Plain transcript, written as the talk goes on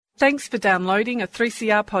Thanks for downloading a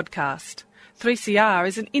 3CR podcast. 3CR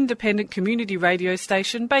is an independent community radio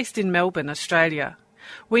station based in Melbourne, Australia.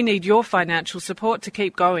 We need your financial support to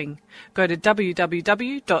keep going. Go to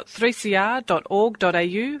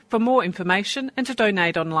www.3cr.org.au for more information and to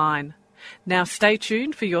donate online. Now stay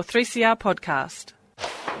tuned for your 3CR podcast.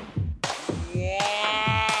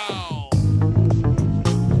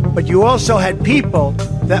 But you also had people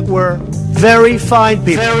that were very fine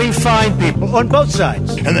people on both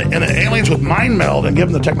sides. And the aliens with mind meld and give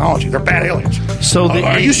them the technology. They're bad aliens. So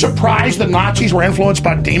are you surprised the Nazis were influenced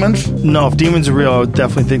by demons? No, if demons are real, I would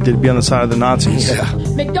definitely think they'd be on the side of the Nazis. Yeah.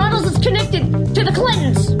 McDonald's is connected to the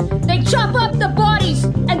Clintons. They chop up the bodies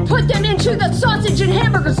and put them into the sausage and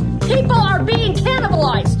hamburgers. People are being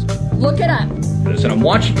cannibalized. Look it up. And I'm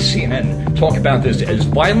watching CNN talk about this as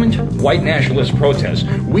violent white nationalist protests.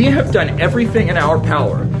 We have done everything in our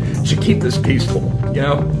power to keep this peaceful, you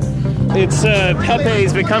know? It's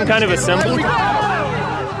Pepe's become kind of a symbol.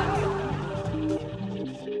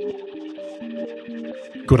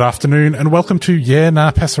 Good afternoon and welcome to Yeah Na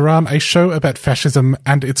Pasaram, a show about fascism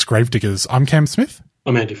and its gravediggers. I'm Cam Smith.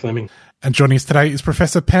 I'm Andy Fleming. And joining us today is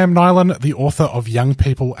Professor Pam Nyland, the author of Young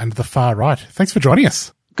People and the Far Right. Thanks for joining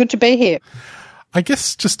us. Good to be here. I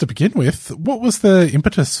guess just to begin with, what was the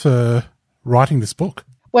impetus for writing this book?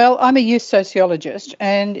 Well, I'm a youth sociologist,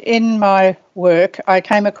 and in my work I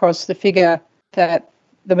came across the figure that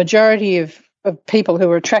the majority of people who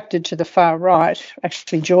are attracted to the far right,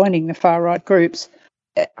 actually joining the far right groups,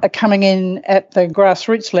 are coming in at the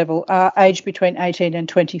grassroots level, are aged between 18 and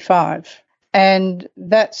 25. And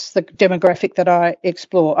that's the demographic that I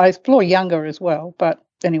explore. I explore younger as well, but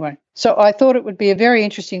anyway. So I thought it would be very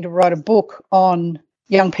interesting to write a book on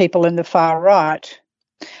young people in the far right.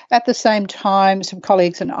 At the same time, some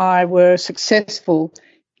colleagues and I were successful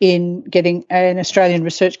in getting an Australian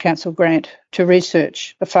Research Council grant to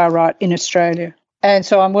research the far right in Australia. And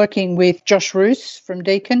so I'm working with Josh Roos from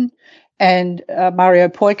Deakin and Mario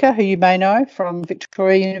Poika, who you may know from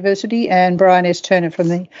Victoria University, and Brian S. Turner from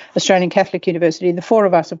the Australian Catholic University. The four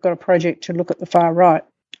of us have got a project to look at the far right.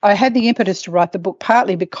 I had the impetus to write the book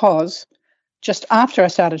partly because just after I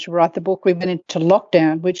started to write the book, we went into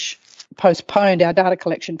lockdown, which postponed our data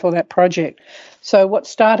collection for that project. So what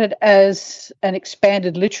started as an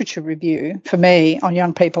expanded literature review for me on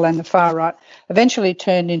young people and the far right eventually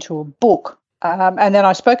turned into a book. And then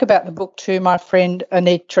I spoke about the book to my friend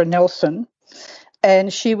Anitra Nelson,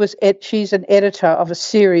 and she's an editor of a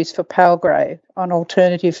series for Palgrave on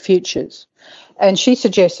alternative futures. And she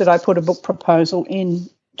suggested I put a book proposal in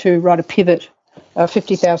to write a pivot, a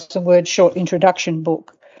 50,000-word short introduction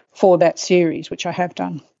book for that series, which I have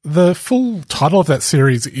done. The full title of that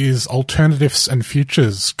series is Alternatives and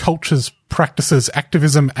Futures, Cultures, Practices,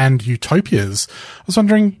 Activism and Utopias. I was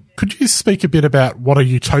wondering, could you speak a bit about what a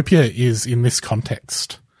utopia is in this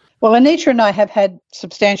context? Well, Anitra and I have had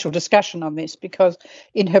substantial discussion on this because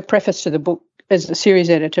in her preface to the book as a series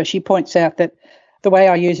editor, she points out that the way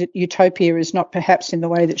I use it, utopia, is not perhaps in the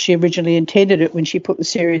way that she originally intended it when she put the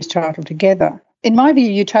series title together. In my view,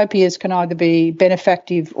 utopias can either be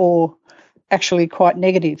benefactive or actually quite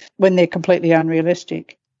negative when they're completely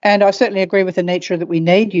unrealistic. And I certainly agree with Anitra that we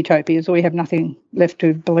need utopias or we have nothing left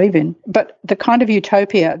to believe in. But the kind of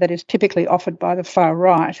utopia that is typically offered by the far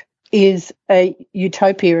right is a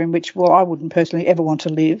utopia in which, well, I wouldn't personally ever want to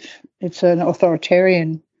live. It's an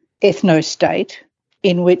authoritarian ethno-state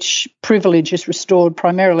in which privilege is restored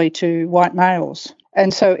primarily to white males.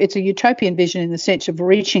 And so it's a utopian vision in the sense of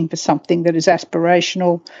reaching for something that is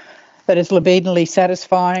aspirational, that is libidinally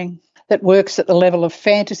satisfying, that works at the level of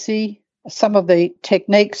fantasy. Some of the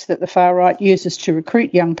techniques that the far right uses to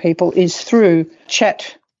recruit young people is through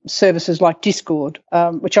chat services like Discord,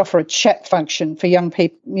 which offer a chat function for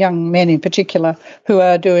young men in particular, who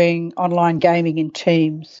are doing online gaming in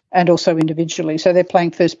teams and also individually. So they're playing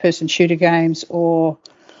first-person shooter games or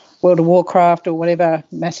World of Warcraft or whatever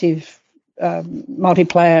massive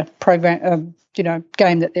multiplayer program,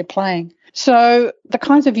 game that they're playing. So the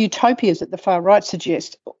kinds of utopias that the far right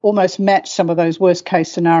suggest almost match some of those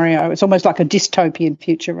worst-case scenarios. It's almost like a dystopian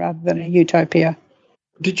future rather than a utopia.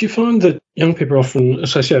 Did you find that young people are often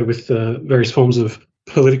associated with various forms of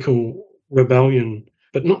political rebellion,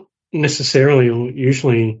 but not necessarily or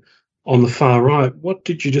usually on the far right? What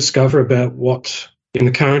did you discover about what in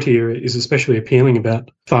the current era is especially appealing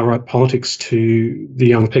about far right politics to the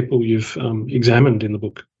young people you've examined in the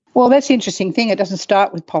book? Well, that's the interesting thing. It doesn't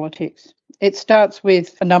start with politics. It starts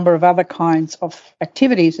with a number of other kinds of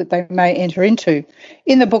activities that they may enter into.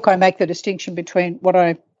 In the book, I make the distinction between what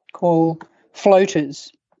I call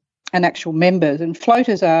floaters and actual members. And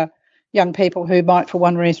floaters are young people who might, for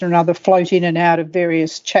one reason or another, float in and out of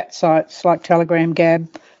various chat sites like Telegram, Gab,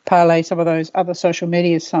 Parler, some of those other social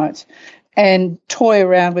media sites, and toy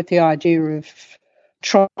around with the idea of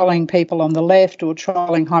trolling people on the left or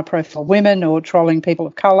trolling high-profile women or trolling people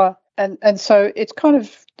of colour. And so it's kind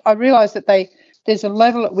of, I realise that there's a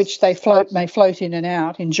level at which they may float in and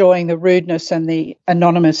out, enjoying the rudeness and the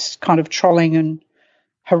anonymous kind of trolling and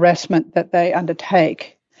harassment that they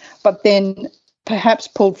undertake, but then perhaps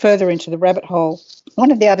pulled further into the rabbit hole. One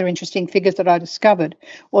of the other interesting figures that I discovered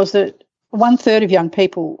was that 1/3 of young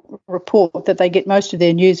people report that they get most of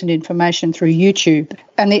their news and information through YouTube.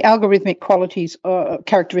 And the algorithmic qualities or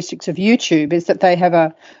characteristics of YouTube is that they have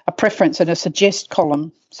a preference and a suggest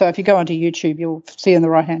column. So if you go onto YouTube, you'll see on the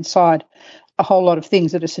right-hand side a whole lot of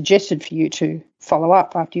things that are suggested for you to follow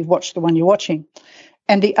up after you've watched the one you're watching.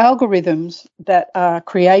 And the algorithms that are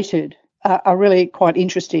created are really quite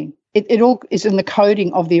interesting. It all is in the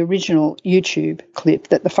coding of the original YouTube clip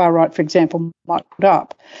that the far right, for example, might put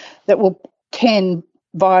up, that will tend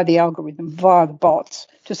via the algorithm, via the bots,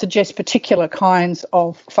 to suggest particular kinds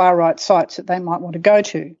of far right sites that they might want to go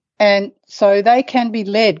to. And so they can be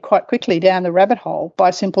led quite quickly down the rabbit hole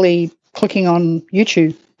by simply clicking on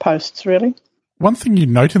YouTube posts, really. One thing you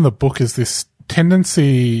note in the book is this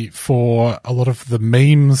tendency for a lot of the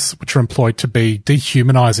memes which are employed to be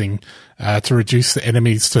dehumanizing, to reduce the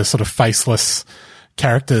enemies to sort of faceless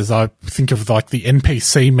characters. I think of like the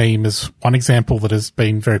NPC meme as one example that has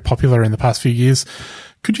been very popular in the past few years.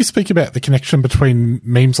 Could you speak about the connection between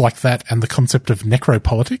memes like that and the concept of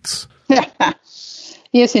necropolitics?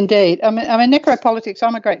 Yes, indeed. I mean, necropolitics,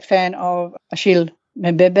 I'm a great fan of Achille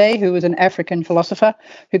Mbembe, who was an African philosopher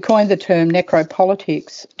who coined the term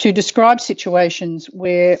necropolitics to describe situations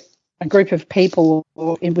where a group of people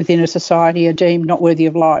within a society are deemed not worthy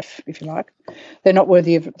of life, if you like. They're not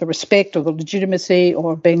worthy of the respect or the legitimacy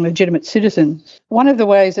or being legitimate citizens. One of the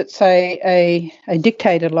ways that, say, a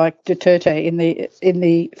dictator like Duterte in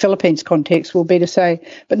the Philippines context will be to say,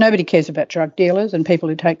 but nobody cares about drug dealers and people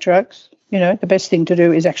who take drugs. You know, the best thing to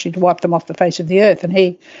do is actually to wipe them off the face of the earth. And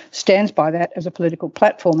he stands by that as a political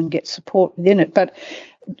platform and gets support within it. But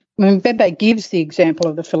Mbembe gives the example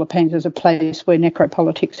of the Philippines as a place where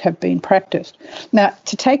necropolitics have been practiced. Now,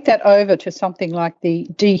 to take that over to something like the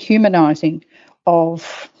dehumanising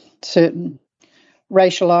of certain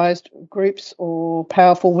racialised groups or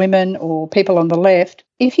powerful women or people on the left,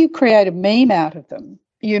 if you create a meme out of them,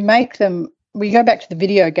 you make them, we go back to the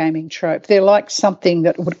video gaming trope, they're like something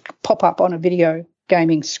that would pop up on a video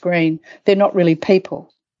gaming screen. They're not really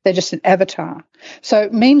people. They're just an avatar. So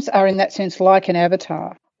memes are in that sense like an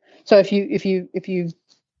avatar. So if you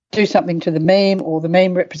do something to the meme, or the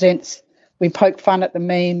meme represents, we poke fun at the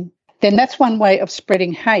meme, then that's one way of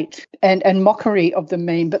spreading hate and mockery of the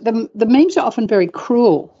meme. But the memes are often very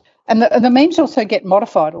cruel. And the memes also get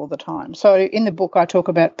modified all the time. So in the book I talk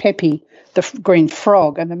about Pepe, the green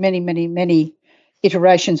frog, and the many, many, many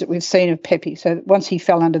iterations that we've seen of Pepe. So once he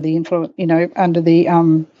fell under the influence,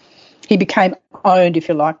 he became owned, if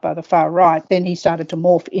you like, by the far right, then he started to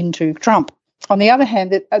morph into Trump. On the other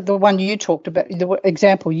hand, the one you talked about, the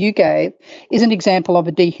example you gave, is an example of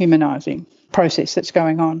a dehumanising process that's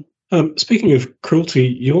going on. Speaking of cruelty,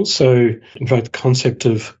 you also invoked the concept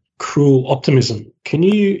of cruel optimism. Can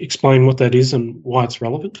you explain what that is and why it's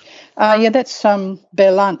relevant? That's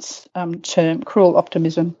Berlant's term, cruel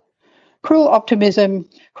optimism. Cruel optimism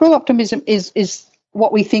is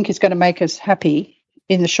what we think is going to make us happy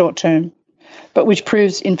in the short term, but which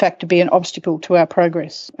proves, in fact, to be an obstacle to our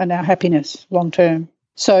progress and our happiness long term.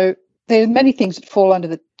 So there are many things that fall under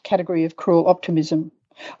the category of cruel optimism.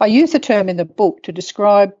 I use the term in the book to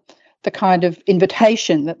describe the kind of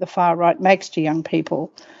invitation that the far right makes to young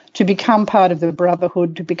people to become part of the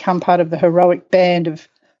brotherhood, to become part of the heroic band of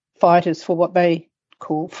fighters for what they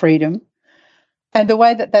call freedom. And the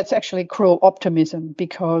way that that's actually cruel optimism,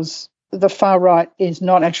 because the far right is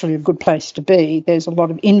not actually a good place to be. There's a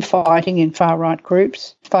lot of infighting in far right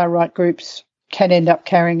groups. Far right groups can end up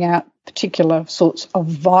carrying out particular sorts of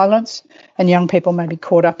violence, and young people may be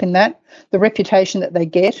caught up in that. The reputation that they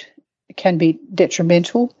get can be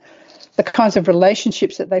detrimental. The kinds of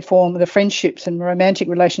relationships that they form, the friendships and romantic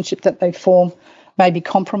relationships that they form, may be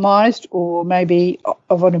compromised or may be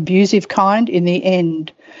of an abusive kind in the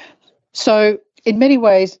end. So in many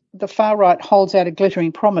ways, the far right holds out a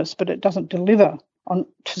glittering promise, but it doesn't deliver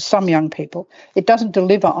to some young people. It doesn't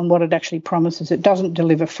deliver on what it actually promises. It doesn't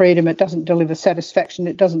deliver freedom. It doesn't deliver satisfaction.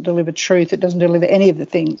 It doesn't deliver truth. It doesn't deliver any of the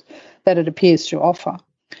things that it appears to offer.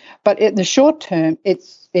 But in the short term,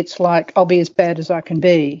 it's like, I'll be as bad as I can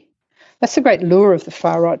be. That's the great lure of the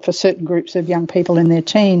far right for certain groups of young people in their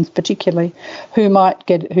teens, particularly, who might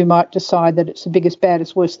decide that it's the biggest,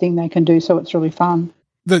 baddest, worst thing they can do, so it's really fun.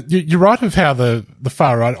 You're right of how the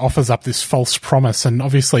far right offers up this false promise, and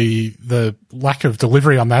obviously the lack of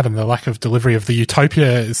delivery on that and the lack of delivery of the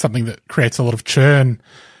utopia is something that creates a lot of churn,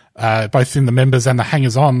 both in the members and the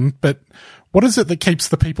hangers-on. But what is it that keeps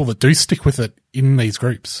the people that do stick with it in these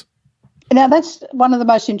groups? Now, that's one of the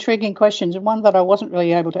most intriguing questions, and one that I wasn't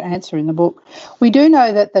really able to answer in the book. We do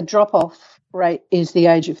know that the drop-off rate is the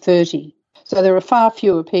age of 30. So there are far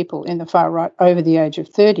fewer people in the far right over the age of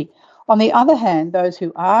 30. On the other hand, those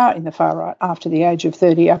who are in the far right after the age of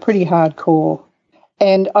 30 are pretty hardcore.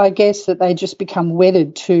 And I guess that they just become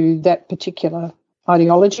wedded to that particular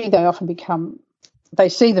ideology. They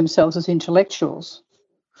see themselves as intellectuals.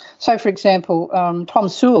 So, for example, Tom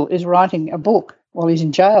Sewell is writing a book while he's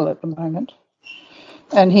in jail at the moment,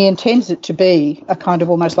 and he intends it to be a kind of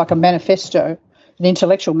almost like a manifesto, an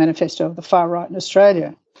intellectual manifesto of the far right in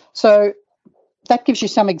Australia. So that gives you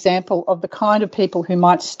some example of the kind of people who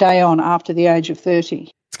might stay on after the age of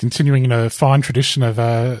 30. It's continuing in a fine tradition of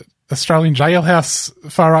Australian jailhouse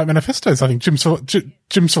far right manifestos. I think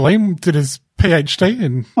Jim Salim did his PhD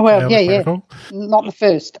in protocol. Not the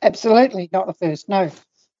first, absolutely not the first. No, I'm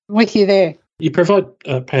with you there. You provide,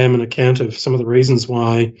 Pam, an account of some of the reasons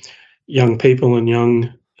why young people and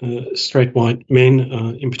young straight white men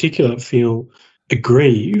in particular feel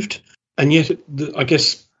aggrieved, and yet I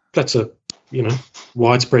guess that's a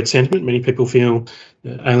widespread sentiment. Many people feel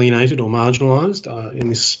alienated or marginalised in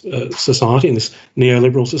this society, in this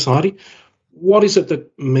neoliberal society. What is it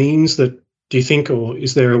that means that, do you think, or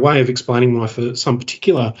is there a way of explaining why for some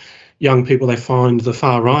particular young people they find the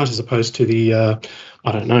far right as opposed to the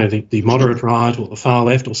the moderate right or the far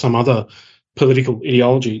left or some other political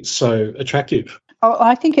ideology so attractive? Oh,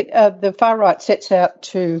 I think the far right sets out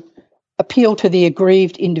to appeal to the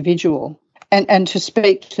aggrieved individual and to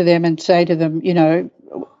speak to them and say to them,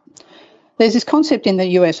 there's this concept in the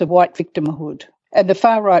US of white victimhood, and the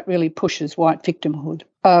far right really pushes white victimhood.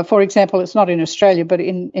 For example, it's not in Australia, but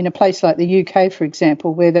in a place like the UK, for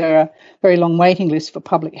example, where there are very long waiting lists for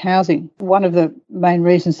public housing. One of the main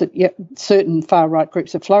reasons that certain far-right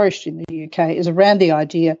groups have flourished in the UK is around the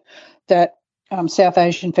idea that South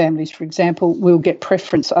Asian families, for example, will get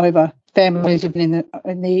preference over families living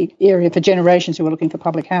in the area for generations who are looking for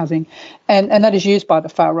public housing. And that is used by the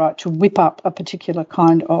far right to whip up a particular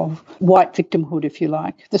kind of white victimhood, if you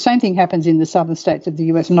like. The same thing happens in the southern states of the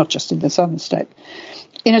US, not just in the southern state.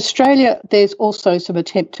 In Australia, there's also some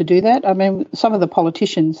attempt to do that. I mean, some of the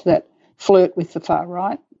politicians that flirt with the far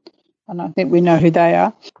right, and I think we know who they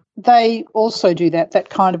are, they also do that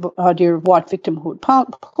kind of idea of white victimhood.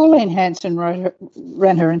 Pauline Hanson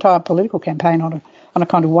ran her entire political campaign on a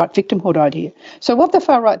kind of white victimhood idea. So what the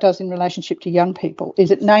far right does in relationship to young people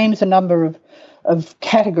is it names a number of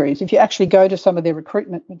categories. If you actually go to some of their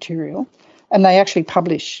recruitment material, and they actually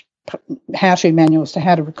publish how-to manuals to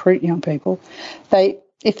how to recruit young people,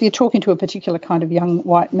 if you're talking to a particular kind of young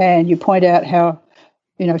white man, you point out how,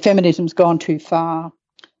 feminism's gone too far.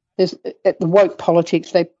 There's at the woke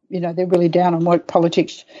politics, they're really down on woke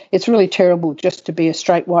politics. It's really terrible just to be a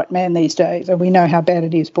straight white man these days, and we know how bad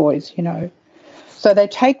it is, boys, So they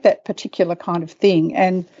take that particular kind of thing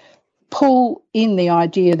and pull in the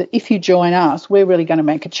idea that if you join us, we're really going to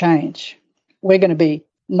make a change. We're going to be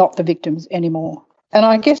not the victims anymore. And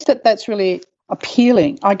I guess that's really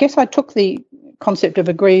appealing. I guess I took the concept of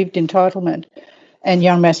aggrieved entitlement and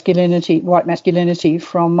young masculinity, white masculinity,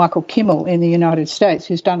 from Michael Kimmel in the United States,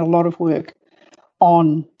 who's done a lot of work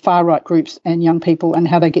on far-right groups and young people and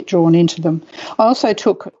how they get drawn into them. I also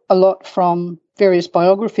took a lot from various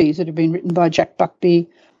biographies that have been written by Jack Buckby,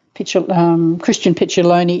 Christian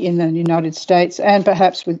Piccioloni in the United States, and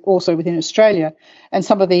perhaps also within Australia, and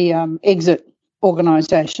some of the exit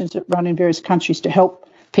organisations that run in various countries to help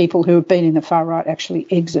people who have been in the far right actually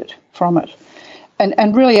exit from it.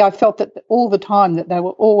 And really I felt that all the time that they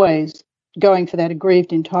were always going for that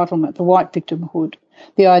aggrieved entitlement, the white victimhood,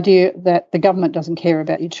 the idea that the government doesn't care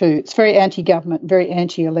about you too. It's very anti-government, very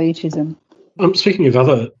anti-elitism. Speaking of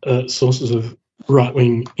other sources of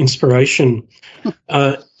right-wing inspiration,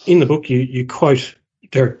 in the book you quote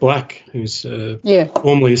Derek Black, who's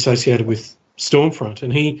formerly associated with Stormfront,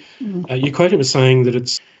 and you quote him as saying that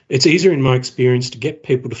it's easier in my experience to get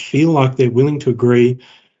people to feel like they're willing to agree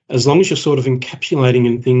as long as you're sort of encapsulating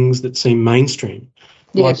in things that seem mainstream,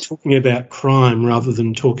 like talking about crime rather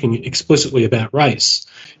than talking explicitly about race.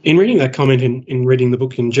 In reading that comment, in reading the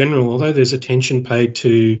book in general, although there's attention paid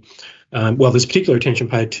to there's particular attention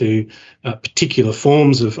paid to particular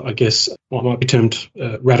forms of, I guess, what might be termed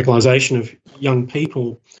radicalisation of young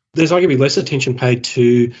people. There's arguably less attention paid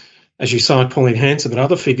to, as you cite, Pauline Hanson, but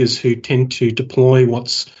other figures who tend to deploy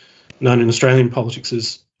what's known in Australian politics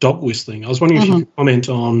as dog whistling. I was wondering if you could comment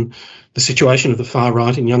on the situation of the far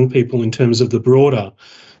right in young people in terms of the broader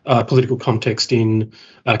political context in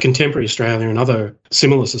contemporary Australia and other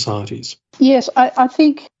similar societies. Yes, I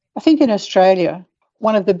think in Australia,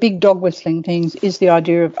 one of the big dog whistling things is the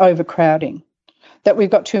idea of overcrowding, that we've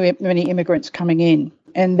got too many immigrants coming in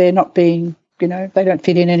and they're not being, they don't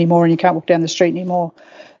fit in anymore and you can't walk down the street anymore.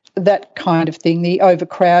 That kind of thing, the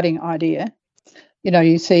overcrowding idea.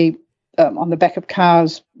 You see on the back of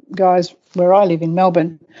cars, guys where I live in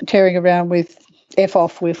Melbourne, tearing around with F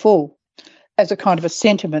off, we're full, as a kind of a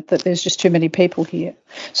sentiment that there's just too many people here.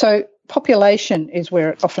 So population is where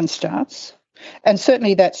it often starts. And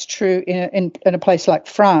certainly that's true in a place like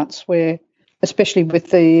France, where, especially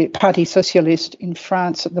with the Parti Socialiste in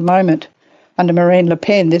France at the moment, under Marine Le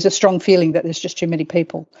Pen, there's a strong feeling that there's just too many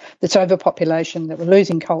people. There's overpopulation, that we're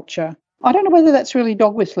losing culture. I don't know whether that's really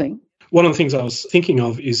dog whistling. One of the things I was thinking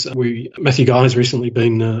of is Matthew Guy has recently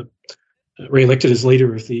been re-elected as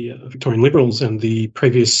leader of the Victorian Liberals, and the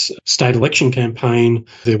previous state election campaign,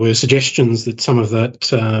 there were suggestions that some of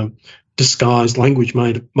that disguised language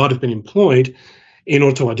might have been employed in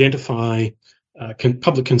order to identify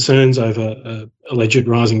public concerns over alleged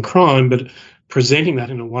rising crime, but presenting that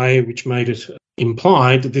in a way which made it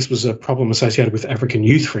implied that this was a problem associated with African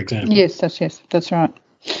youth, for example. Yes, that's right.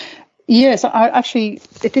 Yes,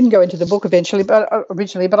 it didn't go into the book originally,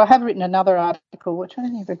 but I have written another article, which I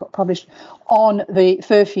don't think ever got published, on the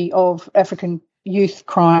furphy of African youth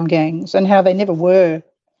crime gangs and how they never were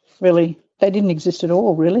really. They didn't exist at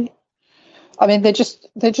all, really. I mean, they're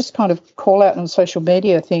just kind of call out on social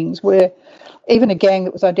media things where even a gang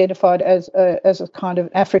that was identified as a kind of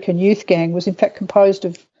African youth gang was in fact composed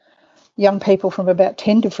of young people from about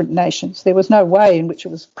 10 different nations. There was no way in which it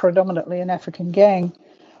was predominantly an African gang.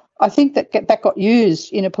 I think that got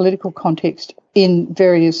used in a political context in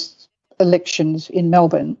various elections in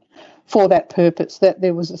Melbourne for that purpose, that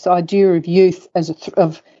there was this idea of youth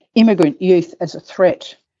of immigrant youth as a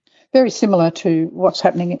threat, very similar to what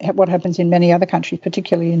happens in many other countries,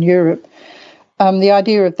 particularly in Europe. The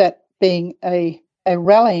idea of that being a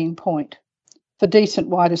rallying point for decent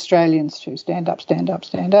white Australians to stand up, stand up,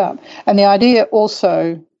 stand up. And the idea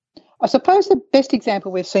also, I suppose the best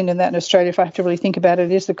example we've seen in that in Australia, if I have to really think about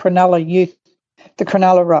it, is the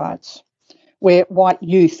Cronulla riots, where white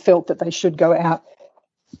youth felt that they should go out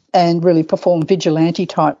and really perform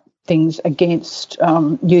vigilante-type things against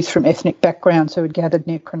youth from ethnic backgrounds who had gathered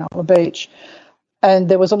near Cronulla Beach. And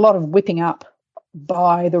there was a lot of whipping up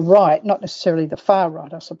by the right, not necessarily the far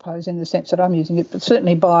right, I suppose, in the sense that I'm using it, but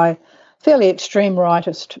certainly by fairly extreme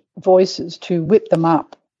rightist voices to whip them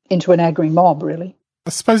up into an angry mob, really. I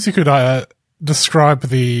suppose you could describe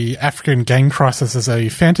the African gang crisis as a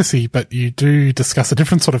fantasy, but you do discuss a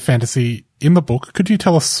different sort of fantasy in the book. Could you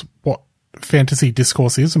tell us what fantasy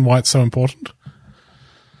discourse is and why it's so important?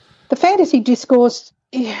 The fantasy discourse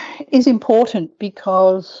is important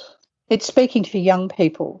because it's speaking to young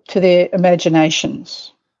people, to their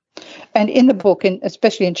imaginations. And in the book,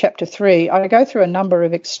 especially in Chapter 3, I go through a number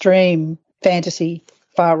of extreme fantasy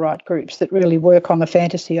far-right groups that really work on the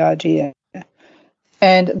fantasy idea.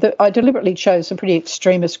 And I deliberately chose some pretty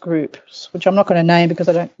extremist groups, which I'm not going to name because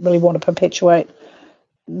I don't really want to perpetuate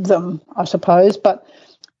them, I suppose, but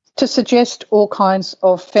to suggest all kinds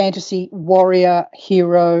of fantasy warrior,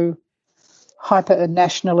 hero,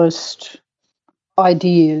 hyper-nationalist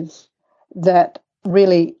ideas that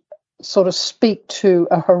really sort of speak to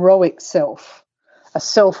a heroic self, a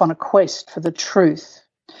self on a quest for the truth.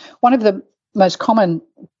 One of the most common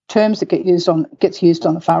terms that gets used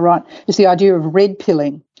on the far right is the idea of red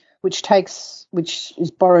pilling, which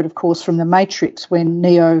is borrowed, of course, from the Matrix, when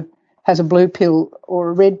Neo has a blue pill or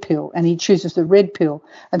a red pill and he chooses the red pill,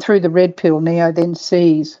 and through the red pill Neo then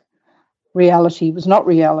sees reality was not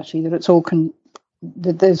reality, that it's all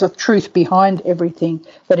that there's a truth behind everything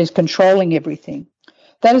that is controlling everything.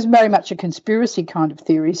 That is very much a conspiracy kind of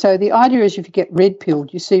theory. So the idea is if you get red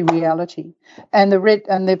pilled, you see reality, and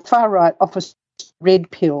the far right offers red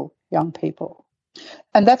pill young people.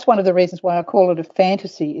 And that's one of the reasons why I call it a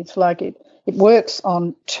fantasy. It's like it works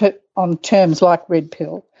on terms like red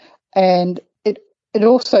pill, and it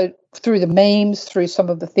also, through the memes, through some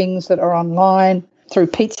of the things that are online, through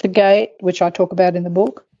Pizzagate, which I talk about in the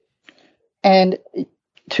book, and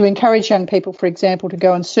to encourage young people, for example, to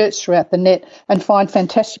go and search throughout the net and find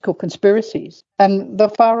fantastical conspiracies. And the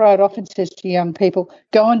far right often says to young people,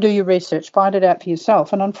 go and do your research, find it out for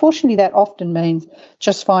yourself. And unfortunately, that often means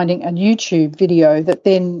just finding a YouTube video that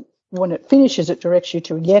then, when it finishes, it directs you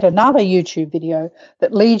to yet another YouTube video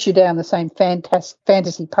that leads you down the same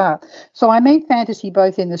fantasy path. So I mean fantasy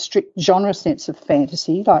both in the strict genre sense of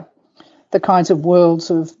fantasy, like the kinds of worlds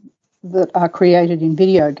that are created in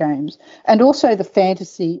video games, and also the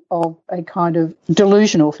fantasy of a kind of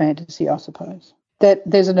delusional fantasy, I suppose, that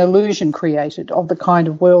there's an illusion created of the kind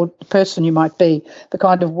of world, the person you might be, the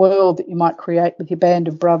kind of world that you might create with your band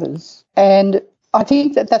of brothers. And I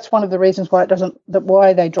think that that's one of the reasons why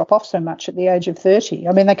why they drop off so much at the age of 30.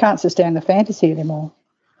 I mean, they can't sustain the fantasy anymore.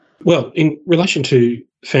 Well, in relation to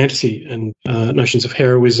fantasy and notions of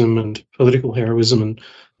heroism and political heroism and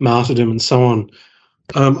martyrdom and so on,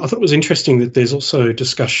 I thought it was interesting that there's also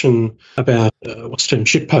discussion about what's termed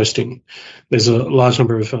shitposting. There's a large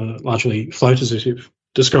number of largely floaters, as you've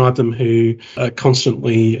described them, who are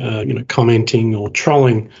constantly commenting or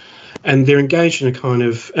trolling, and they're engaged in a kind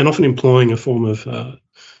of, and often employing a form of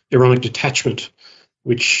ironic detachment,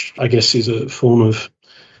 which I guess is a form of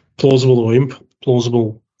plausible or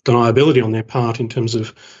implausible deniability on their part in terms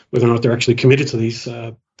of whether or not they're actually committed to these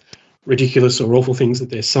ridiculous or awful things that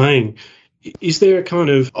they're saying. Is there a kind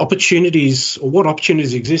of opportunities, or what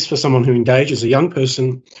opportunities exist for someone who engages, a young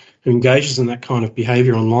person who engages in that kind of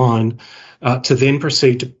behaviour online, to then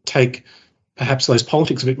proceed to take perhaps those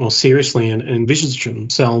politics a bit more seriously and envisage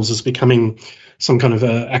themselves as becoming some kind of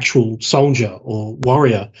actual soldier or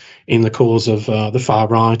warrior in the cause of the far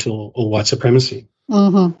right or white supremacy?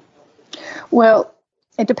 Mm-hmm. Well,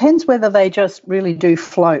 it depends whether they just really do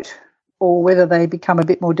float or whether they become a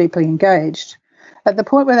bit more deeply engaged. At the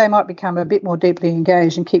point where they might become a bit more deeply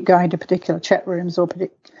engaged and keep going to particular chat rooms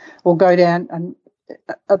or go down and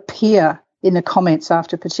appear in the comments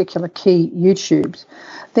after particular key YouTubes,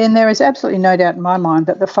 then there is absolutely no doubt in my mind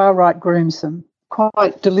that the far right grooms them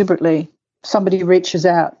quite deliberately. Somebody reaches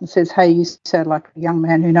out and says, hey, you sound like a young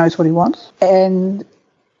man who knows what he wants, and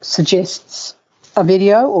suggests a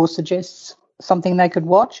video or suggests something they could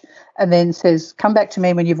watch, and then says, come back to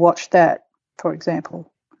me when you've watched that, for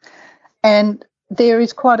example. And there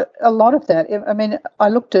is quite a lot of that. I mean, I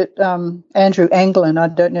looked at Andrew Anglin. I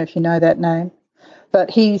don't know if you know that name, but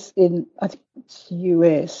he's in, I think it's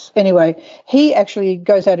US. Anyway, he actually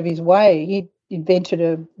goes out of his way. He invented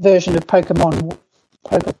a version of Pokemon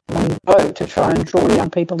Go to try and draw young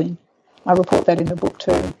people in. I report that in the book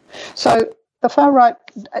too. So the far right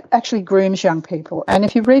actually grooms young people. And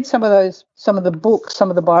if you read some of the books, some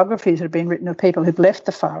of the biographies that have been written of people who've left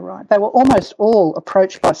the far right, they were almost all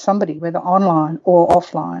approached by somebody, whether online or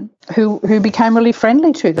offline, who became really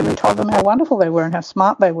friendly to them and told them how wonderful they were and how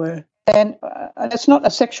smart they were. And it's not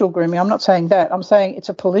a sexual grooming. I'm not saying that. I'm saying it's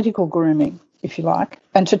a political grooming, if you like,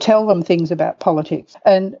 and to tell them things about politics.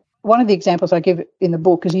 And one of the examples I give in the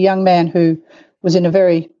book is a young man who was in a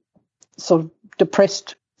very sort of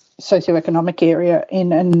depressed socioeconomic area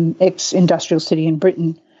in an ex-industrial city in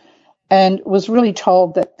Britain, and was really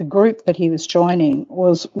told that the group that he was joining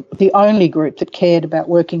was the only group that cared about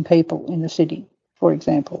working people in the city, for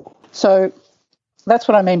example. So that's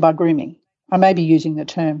what I mean by grooming. I may be using the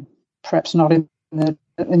term perhaps not in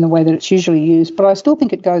the way that it's usually used, but I still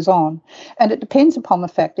think it goes on, and it depends upon the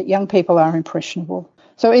fact that young people are impressionable.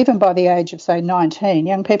 So even by the age of, say, 19,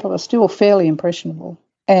 young people are still fairly impressionable,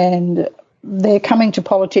 and they're coming to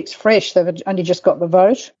politics fresh. They've only just got the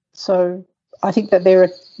vote. So I think that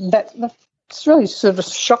that's really sort of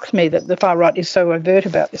shocked me that the far right is so overt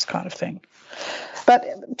about this kind of thing.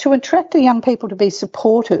 But to attract the young people to be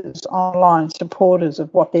supporters online, supporters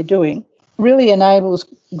of what they're doing, really enables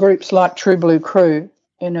groups like True Blue Crew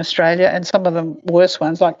in Australia, and some of the worse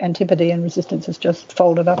ones like Antipodean Resistance has just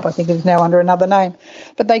folded up, I think it is now under another name.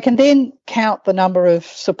 But they can then count the number of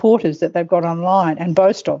supporters that they've got online and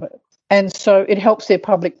boast of it. And so it helps their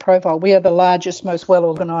public profile. We are the largest, most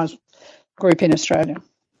well-organised group in Australia.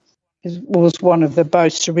 It was one of the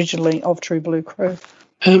boasts originally of True Blue Crew.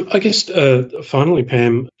 I guess finally,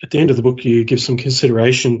 Pam, at the end of the book you give some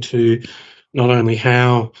consideration to not only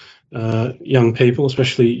how young people,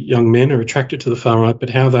 especially young men, are attracted to the far right, but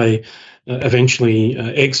how they eventually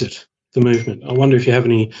exit the movement. I wonder if you have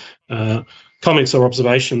any comments or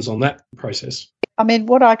observations on that process. I mean,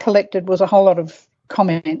 what I collected was a whole lot of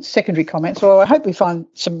comments, secondary comments. Well, I hope we find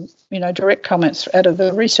some, direct comments out of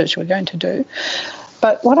the research we're going to do.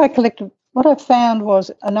 But what I found was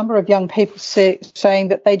a number of young people saying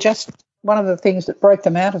that one of the things that broke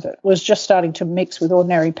them out of it was just starting to mix with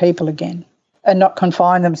ordinary people again and not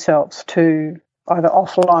confine themselves to either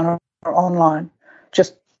offline or online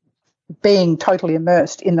just being totally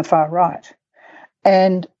immersed in the far right.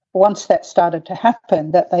 And once that started to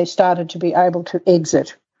happen, that they started to be able to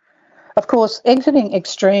exit. Of course, exiting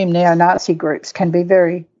extreme neo-Nazi groups can be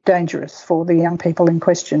very dangerous for the young people in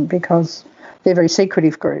question because they're very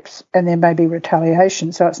secretive groups and there may be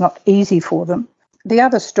retaliation, so it's not easy for them. The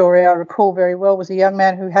other story I recall very well was a young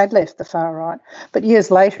man who had left the far right, but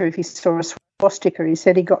years later, if he saw a swastika, he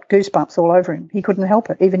said he got goosebumps all over him. He couldn't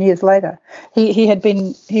help it, even years later. He had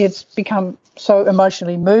become so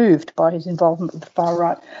emotionally moved by his involvement with the far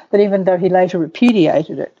right that even though he later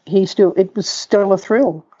repudiated it, it was still a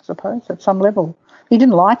thrill, I suppose, at some level. He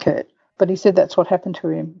didn't like it, but he said that's what happened to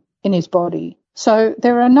him in his body. So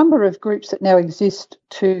there are a number of groups that now exist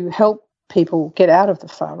to help people get out of the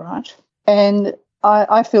far right, and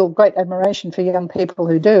I feel great admiration for young people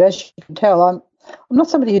who do. As you can tell, I'm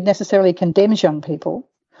not somebody who necessarily condemns young people.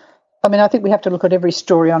 I mean, I think we have to look at every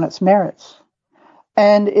story on its merits.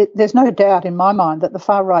 And there's no doubt in my mind that the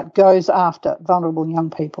far right goes after vulnerable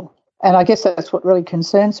young people. And I guess that's what really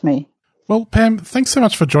concerns me. Well, Pam, thanks so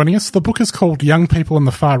much for joining us. The book is called Young People in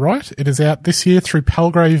the Far Right. It is out this year through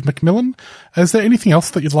Palgrave Macmillan. Is there anything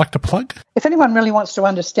else that you'd like to plug? If anyone really wants to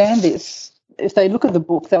understand this, if they look at the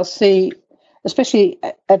book, they'll see, especially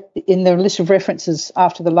in the list of references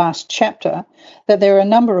after the last chapter, that there are a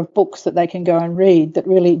number of books that they can go and read that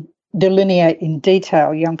really delineate in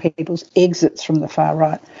detail young people's exits from the far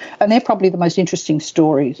right. And they're probably the most interesting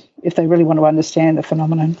stories if they really want to understand the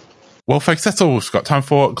phenomenon. Well, folks, that's all we've got time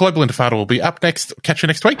for. Global Intifada will be up next. Catch you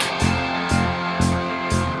next week.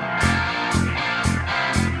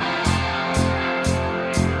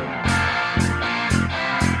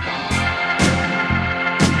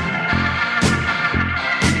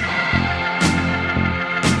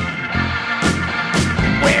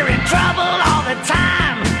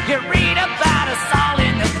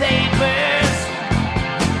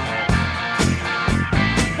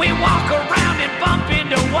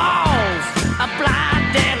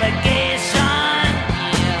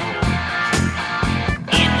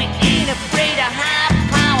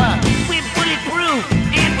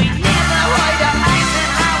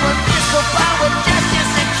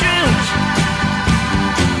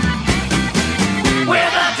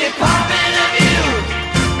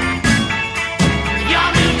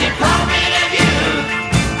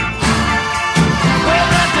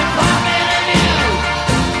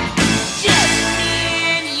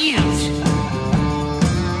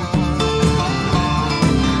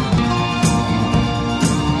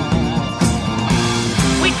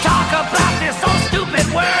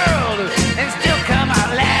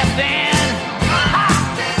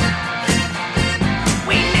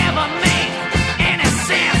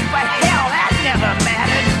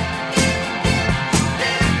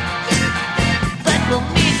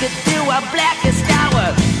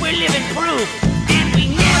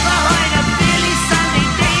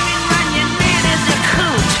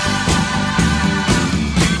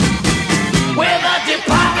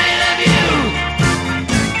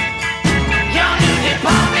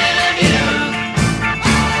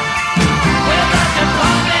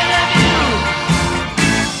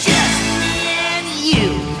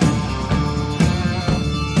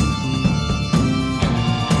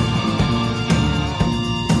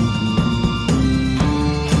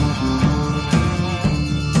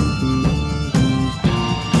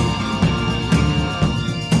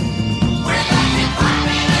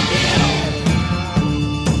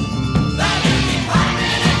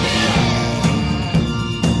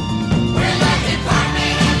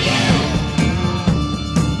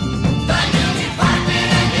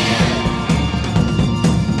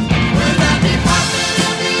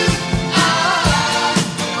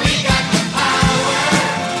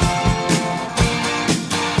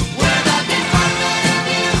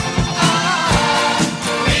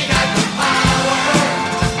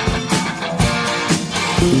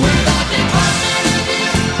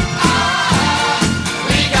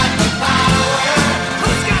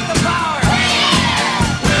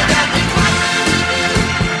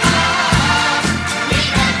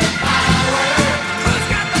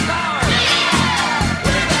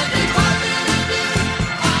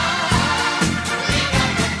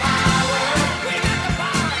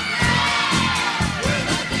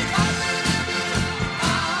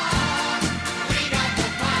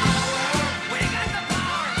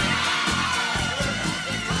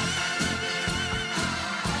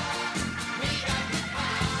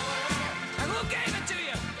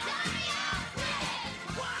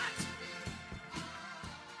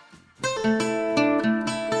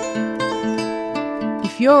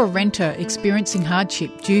 If you're a renter experiencing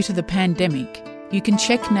hardship due to the pandemic, You can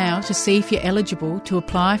check now to see if you're eligible to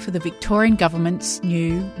apply for the Victorian Government's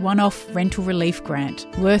new one-off rental relief grant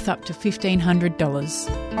worth up to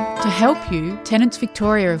 $1,500. To help you, Tenants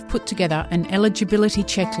Victoria have put together an eligibility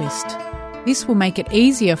checklist. This will make it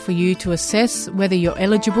easier for you to assess whether you're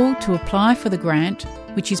eligible to apply for the grant,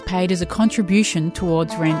 which is paid as a contribution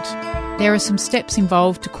towards rent. There are some steps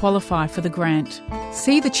involved to qualify for the grant.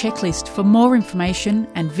 See the checklist for more information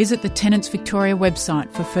and visit the Tenants Victoria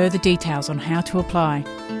website for further details on how to apply.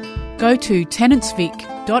 Go to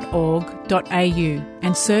tenantsvic.org.au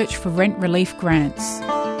and search for rent relief grants.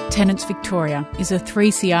 Tenants Victoria is a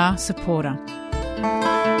 3CR supporter.